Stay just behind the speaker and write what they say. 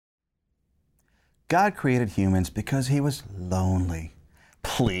God created humans because he was lonely.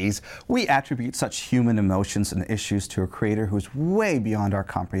 Please, we attribute such human emotions and issues to a creator who's way beyond our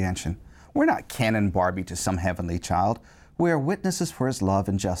comprehension. We're not Ken and Barbie to some heavenly child. We are witnesses for his love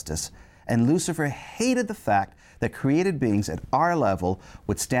and justice. And Lucifer hated the fact that created beings at our level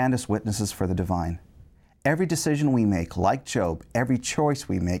would stand as witnesses for the divine. Every decision we make, like Job, every choice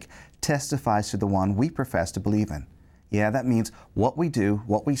we make testifies to the one we profess to believe in. Yeah, that means what we do,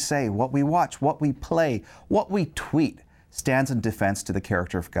 what we say, what we watch, what we play, what we tweet stands in defense to the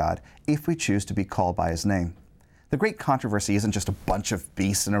character of God if we choose to be called by his name. The great controversy isn't just a bunch of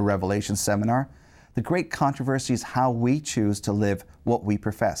beasts in a Revelation seminar. The great controversy is how we choose to live what we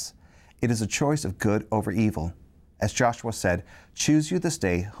profess. It is a choice of good over evil. As Joshua said, choose you this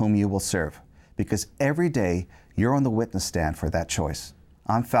day whom you will serve, because every day you're on the witness stand for that choice.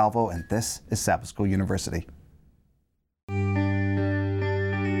 I'm Falvo, and this is Sabbath School University.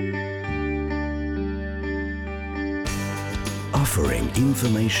 Offering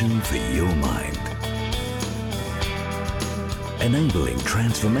information for your mind. Enabling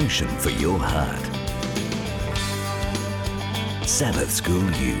transformation for your heart. Sabbath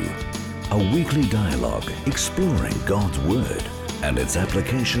School U, a weekly dialogue exploring God's Word and its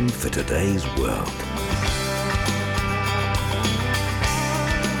application for today's world.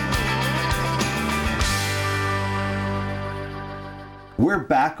 We're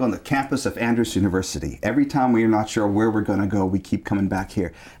back on the campus of Andrews University. Every time we're not sure where we're going to go, we keep coming back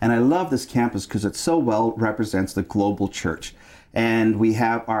here. And I love this campus because it so well represents the global church. And we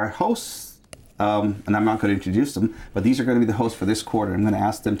have our hosts, and I'm not going to introduce them, but these are going to be the hosts for this quarter. I'm going to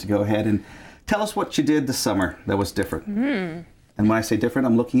ask them to go ahead and tell us what you did this summer that was different. And when I say different,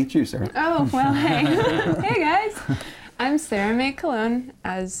 I'm looking at you, Sarah. Oh, well, hey. Hey, guys. I'm Sarah Mae Colon,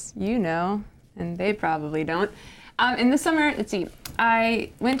 as you know, and they probably don't. In the summer, let's see,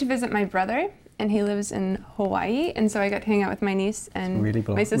 I went to visit my brother, and he lives in Hawaii, and so I got to hang out with my niece and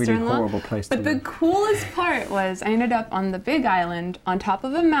my sister-in-law. Really horrible place to But the coolest part was I ended up on the Big Island on top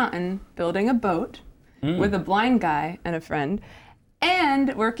of a mountain building a boat with a blind guy and a friend,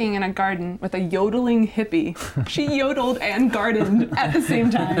 and working in a garden with a yodeling hippie. She yodeled and gardened at the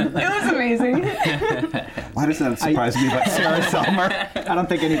same time. It was amazing. Why does that surprise me about Sarah Selmer? I don't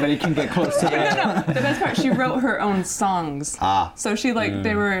think anybody can get close to that. No. The best part, she wrote her own songs. So she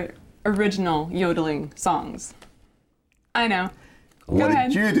they were original yodeling songs. I know. What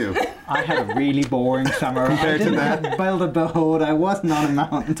did you do? I had a really boring summer. I didn't build a boat, I wasn't on a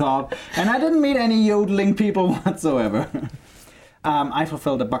mountaintop, and I didn't meet any yodeling people whatsoever. I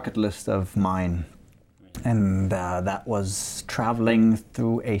fulfilled a bucket list of mine, and that was traveling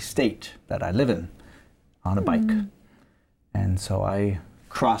through a state that I live in on a bike. And so I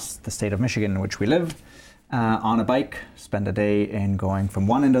crossed the state of Michigan in which we live on a bike, spent a day in going from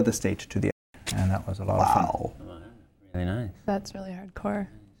one end of the state to the other, and that was a lot of fun. Wow, really nice. That's really hardcore.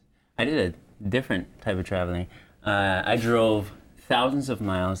 I did a different type of traveling. I drove thousands of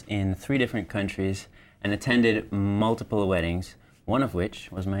miles in 3 different countries and attended multiple weddings, one of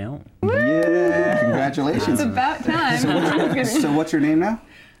which was my own. Yeah, congratulations. It's about time. So what's your name now?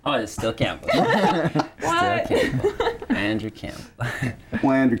 Oh, it's still Campbell. Still Campbell. Andrew Campbell.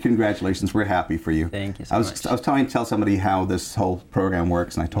 Well, Andrew, congratulations. We're happy for you. Thank you so much. I was trying to tell somebody how this whole program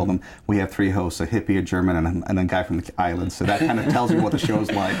works, and I told them we have 3 hosts, a hippie, a German, and a guy from the islands. So that kind of tells you what the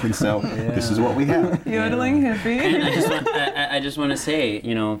show's like. And so this is what we have. Yodeling hippie. And I just want to say,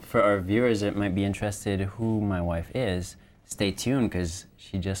 for our viewers that might be interested who my wife is, stay tuned because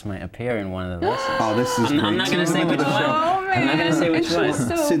she just might appear in one of the lessons. Oh, this is great. I'm not going to say which one. Oh, man. I'm not going to say which one.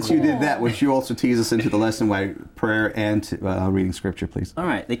 So Since cool. you did that, would you also tease us into the lesson by prayer and reading scripture, please? All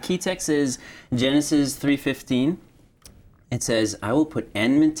right. The key text is Genesis 3:15. It says, I will put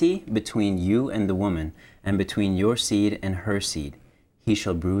enmity between you and the woman, and between your seed and her seed. He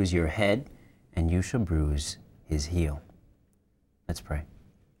shall bruise your head, and you shall bruise his heel. Let's pray.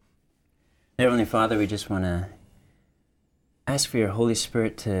 Heavenly Father, we just want to ask for your Holy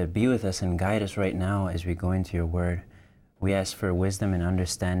Spirit to be with us and guide us right now as we go into your word. We ask for wisdom and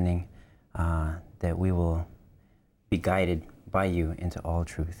understanding that we will be guided by you into all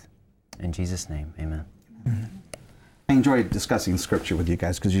truth. In Jesus' name, amen. I enjoy discussing scripture with you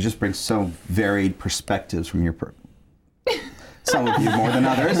guys because you just bring so varied perspectives from your some of you more than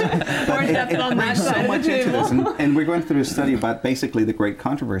others. More depth on that So side of much the into table. this, and we're going through a study about basically the great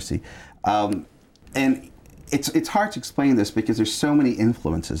controversy, and it's hard to explain this because there's so many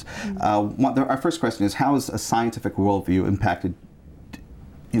influences. Our first question is, how has a scientific worldview impacted,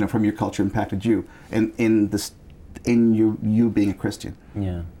 from your culture, impacted you, in you being a Christian?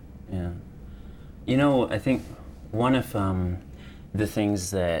 Yeah. I think one of the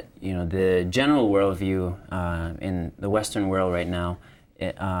things that, you know, the general worldview in the Western world right now,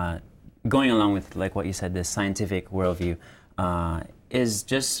 going along with, like what you said, the scientific worldview, is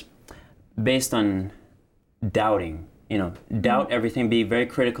just based on doubting. You know, doubt everything, be very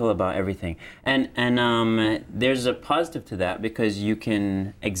critical about everything. And there's a positive to that, because you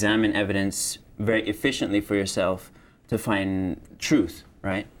can examine evidence very efficiently for yourself to find truth,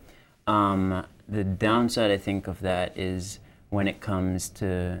 right? The downside, I think, of that is when it comes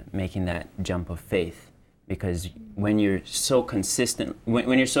to making that jump of faith. Because when you're so consistent,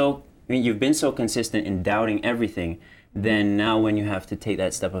 when you've been so consistent in doubting everything, then now when you have to take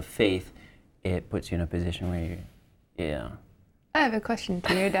that step of faith, it puts you in a position where you're, yeah. I have a question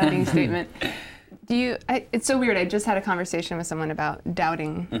to your doubting statement. It's so weird. I just had a conversation with someone about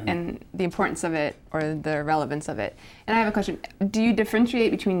doubting and the importance of it or the relevance of it. And I have a question. Do you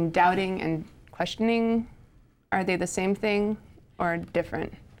differentiate between doubting and questioning? Are they the same thing or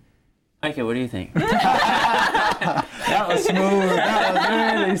different? Okay, what do you think? That was smooth.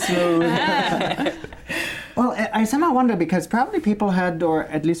 That was really smooth. Well, I somehow wonder, because probably people had, or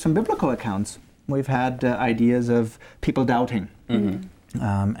at least from biblical accounts, we've had ideas of people doubting. And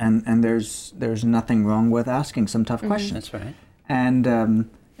there's nothing wrong with asking some tough questions. That's right. And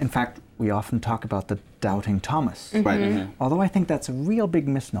in fact, we often talk about the doubting Thomas. Right. Although I think that's a real big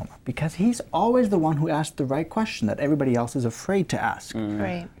misnomer, because he's always the one who asked the right question that everybody else is afraid to ask.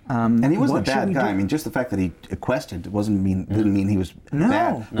 Right. And he wasn't what a should bad we guy. do? I mean, just the fact that he questioned didn't mean he was No.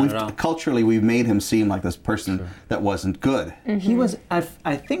 bad. Not at all. Culturally, we've made him seem like this person that wasn't good. He was, I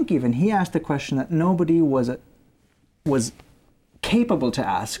think even, he asked a question that nobody was capable to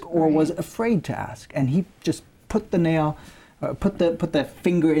ask or was afraid to ask. And he just put the nail, put the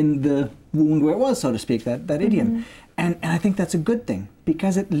finger in the wound where it was, so to speak, that idiom. And I think that's a good thing,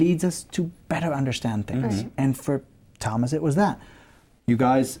 because it leads us to better understand things. And for Thomas, it was that. You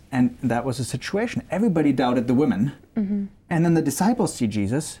guys, and that was a situation. Everybody doubted the women. And then the disciples see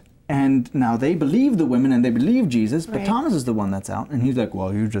Jesus, and now they believe the women and they believe Jesus, but Right. Thomas is the one that's out. And he's like,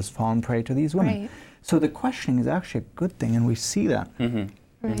 well, you just fallen prey to these women. Right. So the questioning is actually a good thing, and we see that.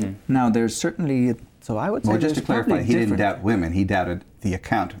 Right. Now, there's certainly, so I would say, Well, just to there's clarify, probably he didn't different- doubt women. He doubted the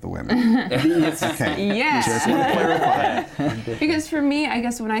account of the women. Okay. Yes. Just want to clarify. Because for me, I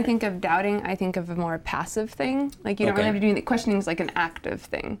guess when I think of doubting, I think of a more passive thing. Like you don't really Okay. have to do the questioning is like an active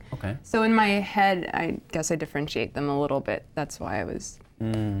thing. Okay. So in my head, I guess I differentiate them a little bit. That's why I was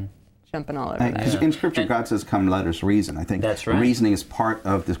jumping all over that. Because in Scripture, God says, "Come, let us reason." I think That's right. reasoning is part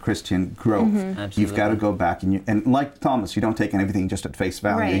of the Christian growth. You've got to go back and like Thomas, you don't take everything just at face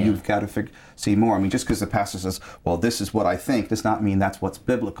value. Right. You've got to see more. I mean, just because the pastor says, "Well, this is what I think," does not mean that's what's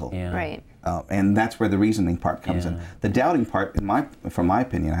biblical. Yeah. Right. And that's where the reasoning part comes in. Yeah. The doubting part, from my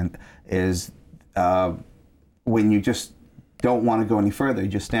opinion, is when you just don't want to go any further. You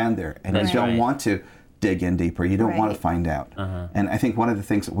just stand there, and That's you don't right. want to dig in deeper. You don't want to Right. find out. And I think one of the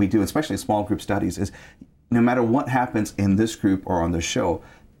things that we do, especially in small group studies, is no matter what happens in this group or on the show,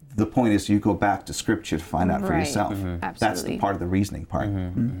 the point is you go back to Scripture to find out for Right. yourself. That's the Absolutely. part of the reasoning part.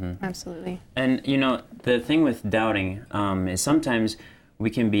 Absolutely. And you know, the thing with doubting is sometimes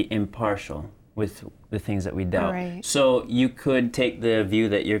we can be impartial with the things that we doubt. Right. So you could take the view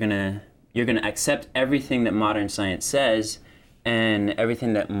that you're gonna accept everything that modern science says, and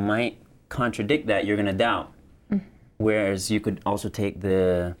everything that might contradict that you're gonna doubt. Whereas you could also take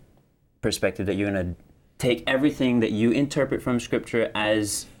the perspective that you're gonna take everything that you interpret from Scripture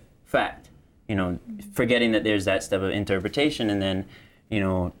as fact. You know, forgetting that there's that step of interpretation, and then, you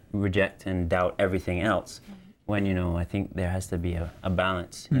know, reject and doubt everything else. When, you know, I think there has to be a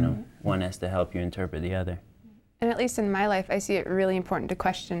balance. You know, one has to help you interpret the other. And at least in my life, I see it really important to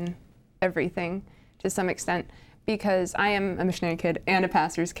question everything to some extent, because I am a missionary kid and a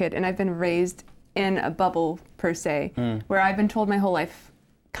pastor's kid, and I've been raised in a bubble, per se, where I've been told my whole life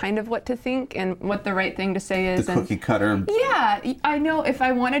kind of what to think and what the right thing to say is. The cookie cutter. Yeah, I know if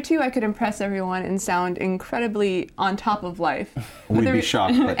I wanted to, I could impress everyone and sound incredibly on top of life. We'd But be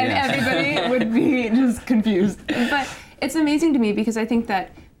shocked, but and yes. everybody would be just confused. But it's amazing to me, because I think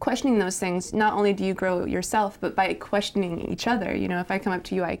that questioning those things, not only do you grow yourself, but by questioning each other. You know, if I come up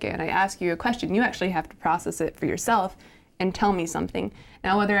to you, Ike, and I ask you a question, you actually have to process it for yourself and tell me something.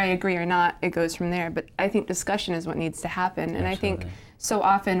 Now, whether I agree or not, it goes from there. But I think discussion is what needs to happen. And I think so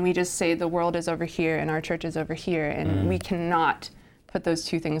often we just say the world is over here and our church is over here, and we cannot put those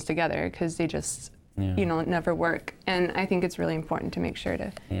two things together because they just, you know, never work. And I think it's really important to make sure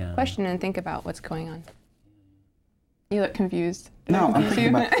to question and think about what's going on. You look confused. Did I No, I'm confuse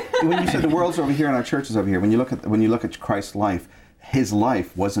thinking you? about when you say the world's over here and our church is over here. When you look at Christ's life, his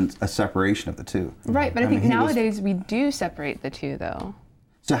life wasn't a separation of the two. Right, but I think mean, he was- nowadays we do separate the two, though.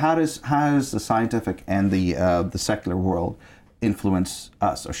 So how does the scientific and the secular world influence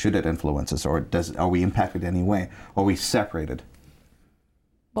us, or should it influence us, or are we impacted in any way? Or are we separated?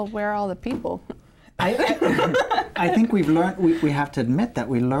 Well, where are all the people? I think we've learned. We have to admit that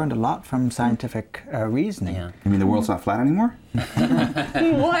we learned a lot from scientific reasoning. Yeah. You mean the world's not flat anymore?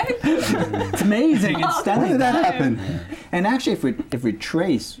 What? It's amazing. It's When stunning. did that happen? And actually, if we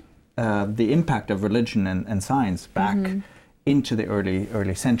trace the impact of religion and science back into the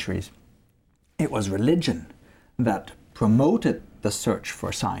early centuries, it was religion that promoted the search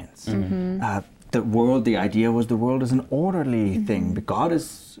for science. The idea was the world is an orderly thing. God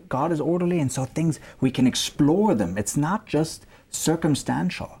is orderly, and so things, we can explore them. It's not just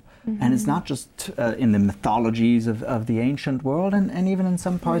circumstantial. And it's not just in the mythologies of the ancient world, and even in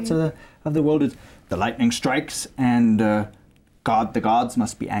some parts of the world, it's the lightning strikes and the gods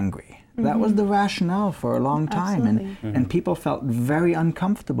must be angry. That was the rationale for a long time, and people felt very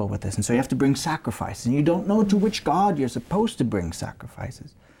uncomfortable with this. And so you have to bring sacrifices, and you don't know to which god you're supposed to bring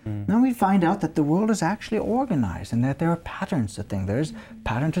sacrifices. Now we find out that the world is actually organized, and that there are patterns to things. There's a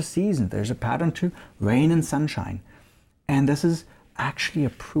pattern to seasons. There's a pattern to rain and sunshine. And this is actually a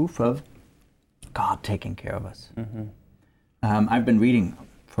proof of God taking care of us. I've been reading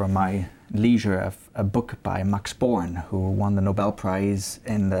for my leisure a book by Max Born, who won the Nobel Prize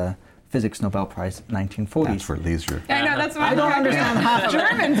in the Physics Nobel Prize 1940s. That's for leisure. I know, that's what I don't understand half of it.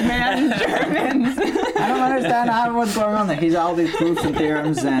 Germans, man, Germans. I don't understand what's going on there. He's all these proofs and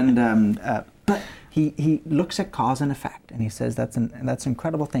theorems, and but he looks at cause and effect, and he says that's an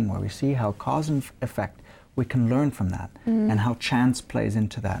incredible thing where we see how cause and effect, we can learn from that, and how chance plays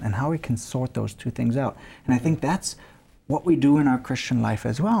into that, and how we can sort those two things out. And I think that's what we do in our Christian life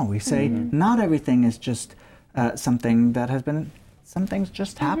as well. We say not everything is just something that has been. Some things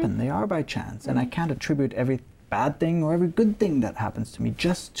just happen. They are by chance, and I can't attribute every bad thing or every good thing that happens to me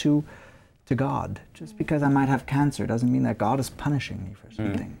just to God. Just because I might have cancer doesn't mean that God is punishing me for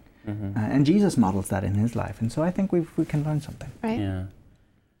something. And Jesus models that in his life, and so I think we can learn something. Right. Yeah.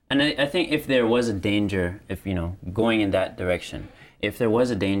 And I think if there was a danger, if, going in that direction, if there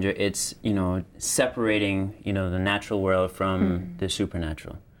was a danger, it's, separating, the natural world from the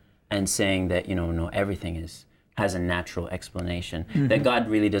supernatural, and saying that, no, everything has a natural explanation, that God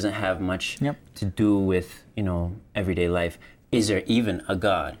really doesn't have much to do with, everyday life. Is there even a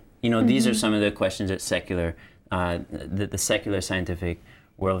God? These are some of the questions that the secular scientific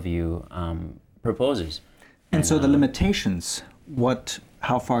worldview proposes. And so the limitations,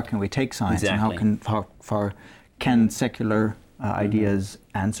 how far can we take science, Exactly. and how far can secular ideas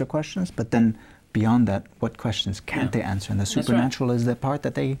answer questions? But then beyond that, what questions can't they answer? And the supernatural is the part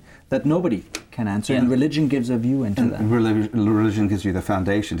that nobody can answer, and religion gives a view into that. Religion gives you the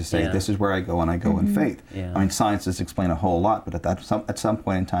foundation to say, this is where I go, and I go in faith. Yeah. I mean, science does explain a whole lot, but at some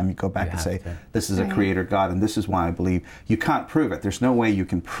point in time, you go back and say, this is a creator God, and this is why I believe. You can't prove it. There's no way you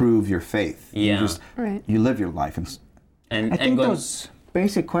can prove your faith. Yeah. You live your life. I think those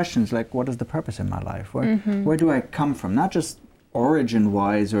basic questions, like what is the purpose in my life? Where do I come from? Not just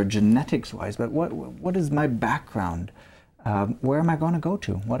origin-wise or genetics-wise, but what is my background? Where am I going to go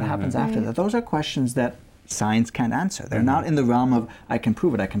to? What happens after that? Those are questions that science can't answer. They're not in the realm of I can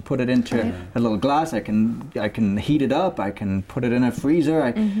prove it. I can put it into a little glass. I can heat it up. I can put it in a freezer.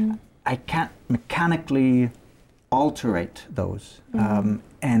 I can't mechanically alterate those.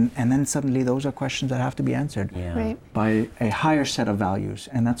 And then suddenly those are questions that have to be answered by a higher set of values,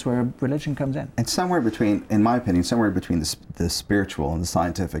 and that's where religion comes in. And somewhere between, in my opinion, somewhere between the spiritual and the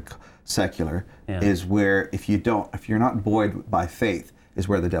scientific, secular, is where if you're not buoyed by faith, is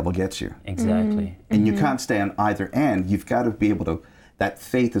where the devil gets you. Exactly. And you can't stay on either end. You've got to be able to. That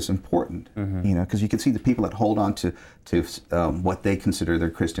faith is important, because you can see the people that hold on to what they consider their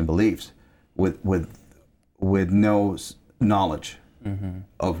Christian beliefs with no knowledge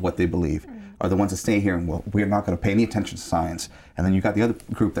of what they believe are the ones that stay here and we're not going to pay any attention to science. And then you've got the other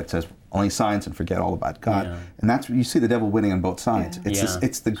group that says only science and forget all about God. And that's where you see the devil winning on both sides.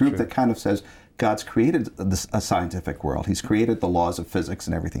 It's the group that kind of says God's created a scientific world. He's created the laws of physics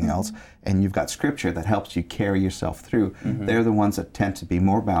and everything else. And you've got scripture that helps you carry yourself through. They're the ones that tend to be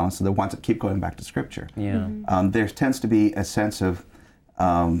more balanced, and the ones that keep going back to scripture. There tends to be a sense of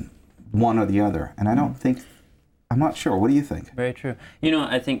one or the other. And I don't think, I'm not sure. What do you think? Very true.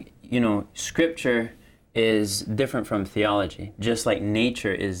 I think, scripture is different from theology, just like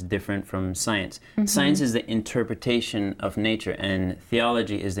nature is different from science. Science is the interpretation of nature, and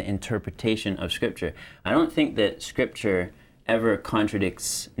theology is the interpretation of scripture. I don't think that scripture ever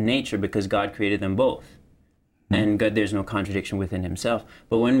contradicts nature because God created them both. and God, there's no contradiction within himself.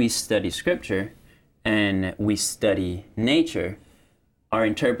 But when we study scripture and we study nature, our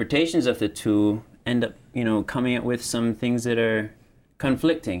interpretations of the two end up, coming up with some things that are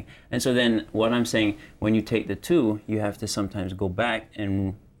conflicting. And so then what I'm saying, when you take the two, you have to sometimes go back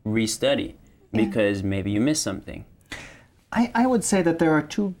and restudy because maybe you missed something. I would say that there are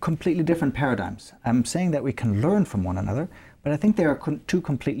two completely different paradigms. I'm saying that we can learn from one another, but I think there are two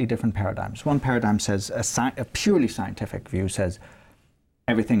completely different paradigms. One paradigm says, a purely scientific view says,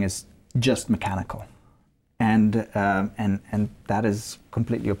 everything is just mechanical. And that is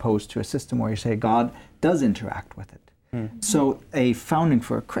completely opposed to a system where you say God does interact with it. So a founding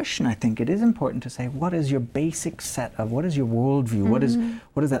for a Christian, I think it is important to say, what is your basic set of, what is your worldview?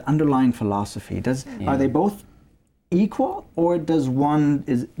 What is that underlying philosophy? Are they both equal, or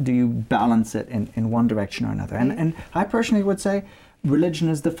do you balance it in one direction or another? And I personally would say religion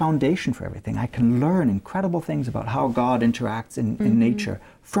is the foundation for everything. I can learn incredible things about how God interacts in nature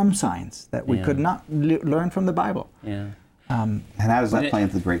from science that we could not learn from the Bible. Yeah. And how does that play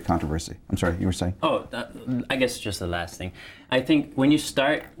into the great controversy? I'm sorry, you were saying? I guess just the last thing. I think when you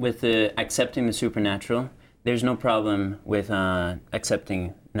start with accepting the supernatural, there's no problem with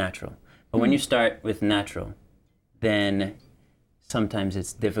accepting natural. But when you start with natural, then sometimes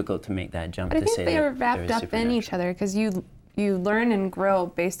it's difficult to make that jump. But I think say they that are wrapped up in each other because you learn and grow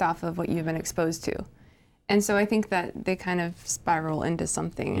based off of what you've been exposed to. And so I think that they kind of spiral into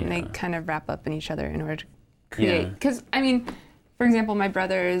something and they kind of wrap up in each other in order to create. Because, for example, my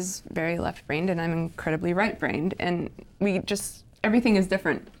brother is very left-brained and I'm incredibly right-brained. And everything is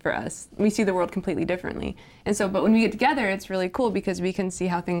different for us. We see the world completely differently. And so, but when we get together, it's really cool because we can see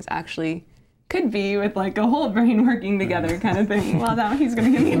how things actually could be with like a whole brain working together kind of thing. Well, now he's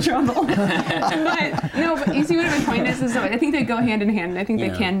going to get me in trouble. but you see what my point is I think they go hand in hand, and I think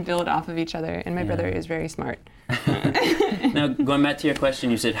they can build off of each other, and my brother is very smart. Now, going back to your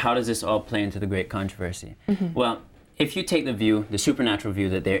question, you said, how does this all play into the great controversy? Well, if you take the supernatural view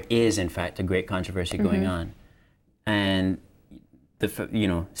that there is, in fact, a great controversy going on, and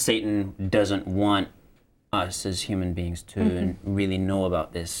Satan doesn't want us as human beings to really know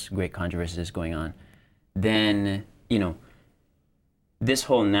about this great controversy that's going on, then, this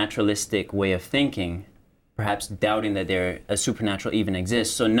whole naturalistic way of thinking, perhaps doubting that a supernatural even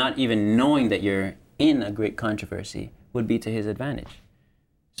exists, so not even knowing that you're in a great controversy would be to his advantage.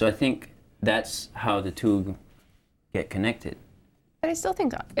 So I think that's how the two get connected. But I still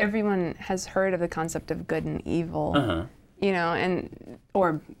think everyone has heard of the concept of good and evil,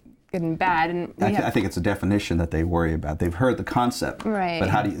 or good and bad, and I think it's a definition that they worry about. They've heard the concept, right? But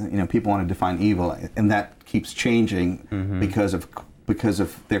how do people want to define evil, and that keeps changing because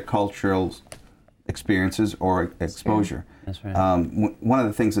of their cultural experiences or exposure. That's right. One of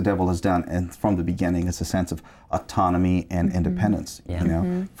the things the devil has done, and from the beginning, is a sense of autonomy and independence.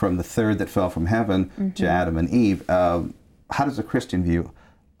 From the third that fell from heaven to Adam and Eve. How does a Christian view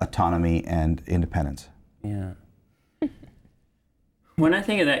autonomy and independence? Yeah. When I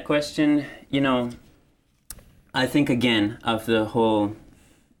think of that question, I think again of the whole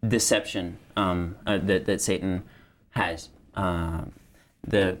deception that Satan has,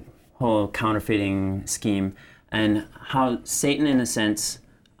 the whole counterfeiting scheme, and how Satan, in a sense,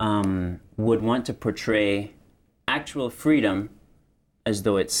 would want to portray actual freedom as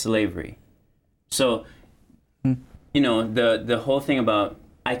though it's slavery. So, the whole thing about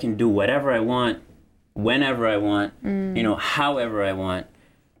I can do whatever I want, whenever I want, however I want,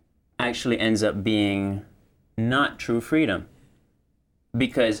 actually ends up being not true freedom.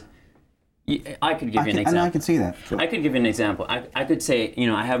 Because I could give you an example. I can see that. I could give you an example. I could say,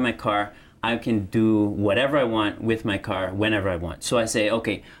 I have my car. I can do whatever I want with my car whenever I want. So I say,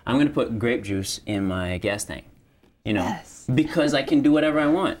 okay, I'm going to put grape juice in my gas tank, because I can do whatever I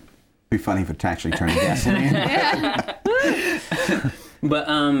want. It'd be funny if it actually turned gasoline. But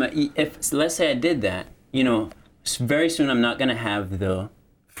if let's say I did that, very soon I'm not going to have the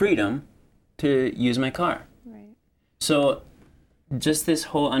freedom to use my car. Right. So just this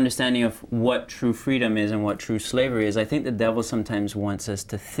whole understanding of what true freedom is and what true slavery is, I think the devil sometimes wants us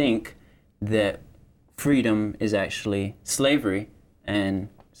to think that freedom is actually slavery and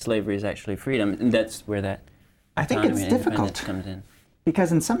slavery is actually freedom, and that's where that I think it's difficult comes in.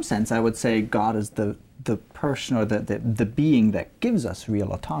 Because in some sense I would say God is the person or the being that gives us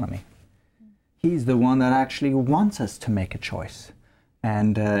real autonomy. He's the one that actually wants us to make a choice.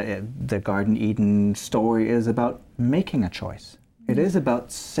 And the Garden Eden story is about making a choice. It is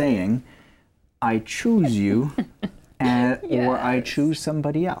about saying, I choose you, or I choose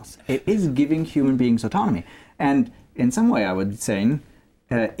somebody else. It is giving human beings autonomy. And in some way I would say,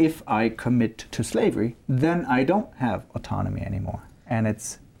 if I commit to slavery, then I don't have autonomy anymore, and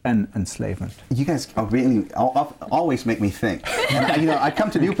it's an enslavement. You guys are really always make me think. And I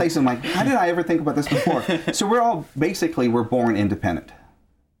come to new places and I'm like, how did I ever think about this before? So we're born independent,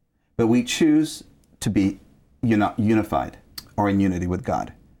 but we choose to be unified or in unity with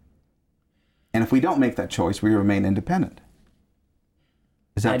God. And if we don't make that choice, we remain independent.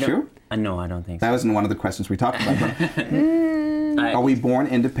 Is that true? No, I don't think so. That wasn't one of the questions we talked about. Are we born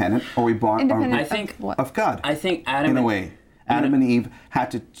independent, or are we born of God? I think Adam, in a way, Adam and Eve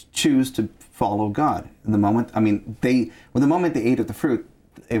had to choose to follow God. In the moment, the moment they ate of the fruit,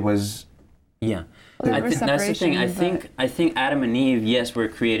 it was. Yeah, Well, that's the thing. I think Adam and Eve, yes, were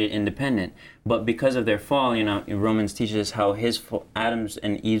created independent, but because of their fall, Romans teaches us how Adam's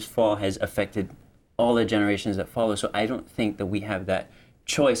and Eve's fall has affected all the generations that follow. So I don't think that we have that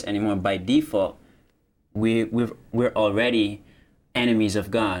choice anymore. By default, we're already enemies of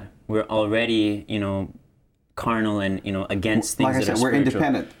God. We're already, carnal and, against things like that I said, are we're spiritual.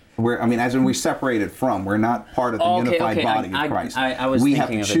 independent. As in we're separated from. We're not part of the unified body of Christ. I was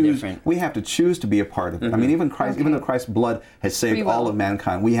thinking of it different. We have to choose to be a part of it. Mm-hmm. Even though Christ's blood has saved all of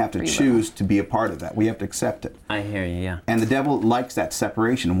mankind, we have to choose to be a part of that. We have to accept it. I hear you, yeah. And the devil likes that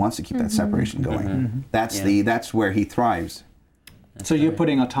separation and wants to keep that separation going. Mm-hmm. That's where he thrives. So you're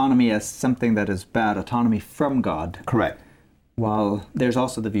putting autonomy as something that is bad, autonomy from God. Correct. While there's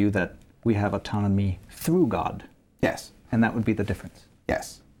also the view that we have autonomy through God. Yes. And that would be the difference.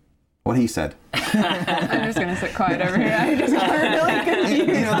 Yes. What he said. I'm just going to sit quiet over here. I just got really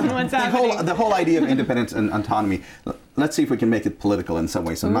confused on what's happening. The whole idea of independence and autonomy, let's see if we can make it political in some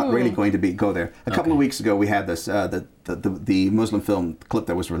ways. I'm not really going to go there. A couple of weeks ago, we had this the Muslim film clip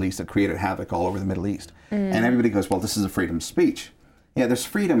that was released that created havoc all over the Middle East. And everybody goes, well, this is a freedom of speech. Yeah, there's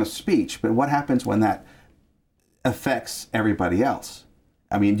freedom of speech, but what happens when that affects everybody else?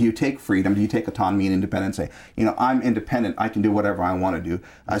 I mean, do you take freedom, do you take autonomy and independence and say, I'm independent, I can do whatever I want to do.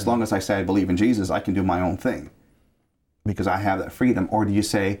 As long as I say I believe in Jesus, I can do my own thing because I have that freedom. Or do you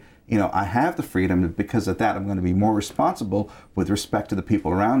say, I have the freedom, and because of that, I'm going to be more responsible with respect to the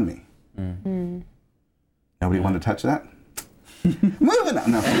people around me? Nobody want to touch that? Moving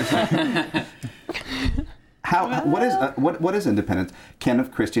on. No. What is independence? Can a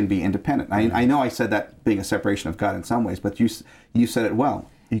Christian be independent? I know I said that being a separation of God in some ways, but you said it well.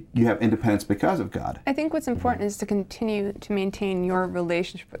 You have independence because of God. I think what's important is to continue to maintain your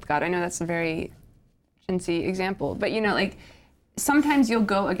relationship with God. I know that's a very chintzy example, but sometimes you'll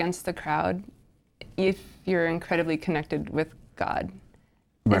go against the crowd if you're incredibly connected with God.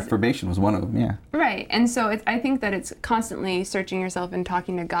 Reformation was one of them, yeah. Right, and so I think that it's constantly searching yourself and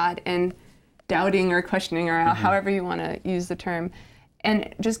talking to God and doubting or questioning or however you want to use the term,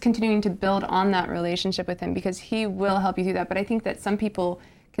 and just continuing to build on that relationship with him, because he will help you through that. But I think that some people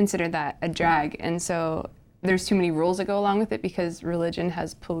consider that a drag, and so there's too many rules that go along with it because religion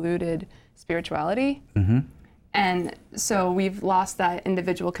has polluted spirituality. And so we've lost that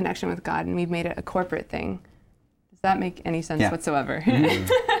individual connection with God and we've made it a corporate thing. Does that make any sense whatsoever?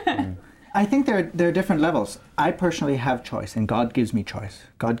 I think there are different levels. I personally have choice, and God gives me choice.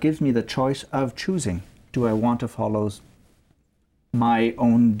 God gives me the choice of choosing. Do I want to follow my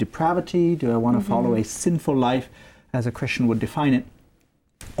own depravity? Do I want to follow a sinful life, as a Christian would define it?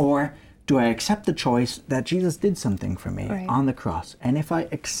 Or do I accept the choice that Jesus did something for me on the cross? And if I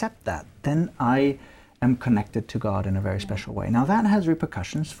accept that, then I am connected to God in a very special way. Now that has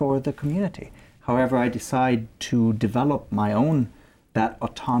repercussions for the community. However, I decide to develop my own that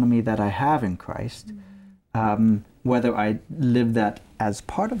autonomy that I have in Christ, whether I live that as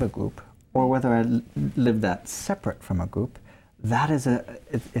part of a group or whether I live that separate from a group, that is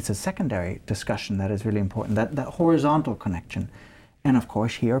it's a secondary discussion that is really important, that horizontal connection. And of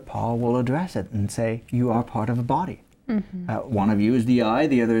course, here Paul will address it and say, you are part of a body. One of you is the eye,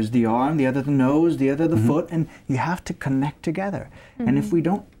 the other is the arm, the other the nose, the other the foot, and you have to connect together. And if we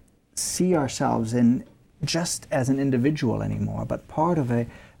don't see ourselves in just as an individual anymore, but part of a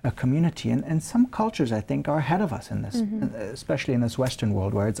community. And some cultures, I think, are ahead of us in this, especially in this Western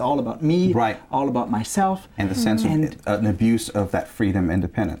world where it's all about me, all about myself. And the sense of an abuse of that freedom,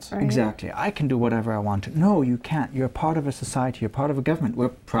 independence. Exactly. I can do whatever I want to. No, you can't. You're part of a society. You're part of a government. We're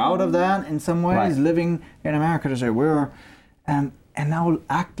proud of that in some ways, living in America to say we're... and now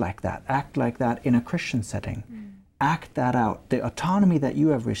act like that. Act like that in a Christian setting. Act that out. The autonomy that you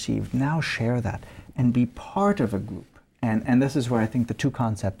have received, now share that and be part of a group. And this is where I think the two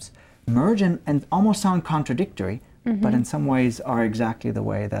concepts merge and almost sound contradictory, but in some ways are exactly the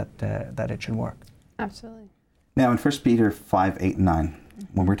way that it should work. Absolutely. Now in 1 Peter 5:8 and 9,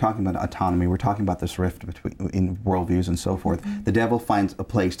 when we're talking about autonomy, we're talking about this rift in worldviews and so forth. The devil finds a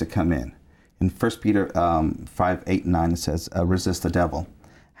place to come in. In 1 Peter 5, 8, and 9, it says, resist the devil.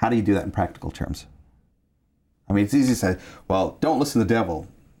 How do you do that in practical terms? I mean, it's easy to say, well, don't listen to the devil.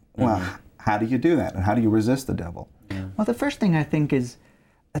 Well, how do you do that? And how do you resist the devil? Well, the first thing I think is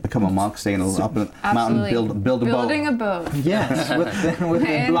become a monk, stay up in a mountain, build a boat. Building a boat. Yes, with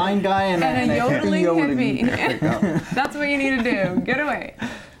the blind guy and a yodeling yodeling. hippie. That's what you need to do. Get away.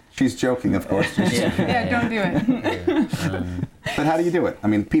 She's joking, of course. Yeah, don't do it. But how do you do it? I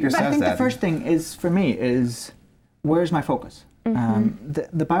mean, Peter says that. I think the first thing is, for me, is where's my focus?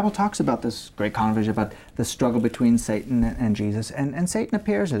 The Bible talks about this great conversation about the struggle between Satan and Jesus, and Satan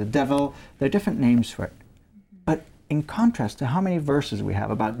appears, or the devil, there are different names for it. But in contrast to how many verses we have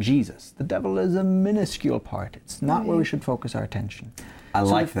about Jesus, the devil is a minuscule part. It's not where we should focus our attention. I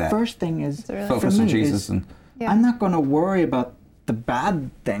like that. The first thing is, focus on Jesus. I'm not going to worry about the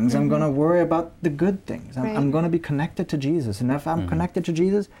bad things. I'm going to worry about the good things. I'm going to be connected to Jesus. And if I'm connected to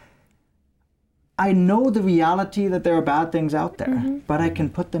Jesus, I know the reality that there are bad things out there, but I can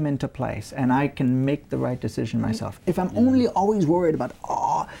put them into place and I can make the right decision myself. If I'm only always worried about,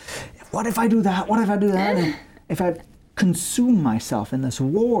 what if I do that? What if I do that? And if I consume myself in this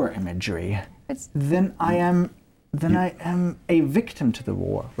war imagery, then I am a victim to the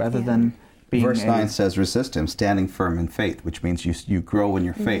war rather than being Verse 9 says, resist him, standing firm in faith, which means you grow in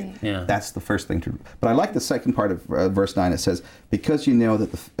your faith. Yeah. That's the first thing to. But I like the second part of verse 9. It says, because you know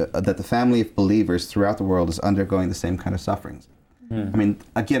that the family of believers throughout the world is undergoing the same kind of sufferings. I mean,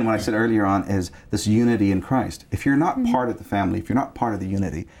 again, what I said earlier on is this unity in Christ. If you're not part of the family, if you're not part of the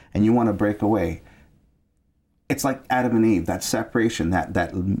unity, and you want to break away, it's like Adam and Eve, that separation,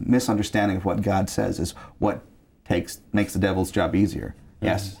 that misunderstanding of what God says is what makes the devil's job easier.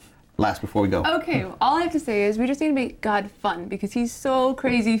 Yes. Last before we go. Okay, all I have to say is we just need to make God fun because he's so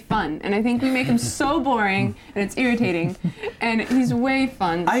crazy fun. And I think we make him so boring and it's irritating. And he's way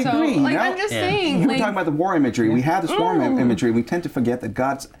fun. I agree. I'm just saying. You were talking about the war imagery. We have this war imagery. We tend to forget that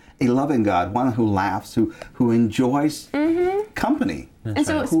God's a loving God, one who laughs, who enjoys company. And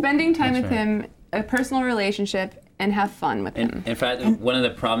so spending time with him, a personal relationship, and have fun with him. In fact, one of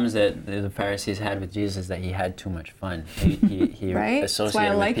the problems that the Pharisees had with Jesus is that he had too much fun. He Right?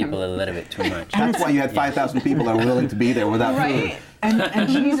 associated with people a little bit too much. That's why you had 5,000 people that were willing to be there without food. And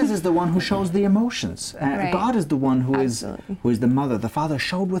Jesus is the one who shows the emotions. God is the one who is the mother. The Father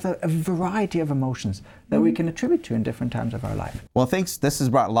showed with a variety of emotions that we can attribute to in different times of our life. Well, thanks. This has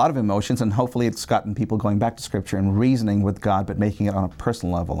brought a lot of emotions, and hopefully it's gotten people going back to Scripture and reasoning with God, but making it on a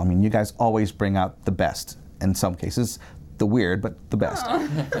personal level. I mean, you guys always bring out the best. In some cases, the weird, but the best.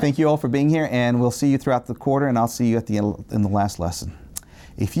 Thank you all for being here, and we'll see you throughout the quarter, and I'll see you in the last lesson.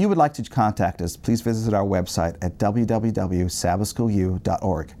 If you would like to contact us, please visit our website at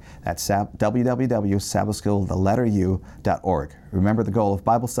www.sabbathschoolu.org. That's www.sabbathschool.org. Remember, the goal of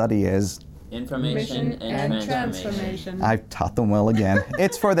Bible study is Information and transformation. I've taught them well again.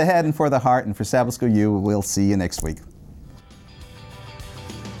 It's for the head and for the heart, and for Sabbath School U. We'll see you next week.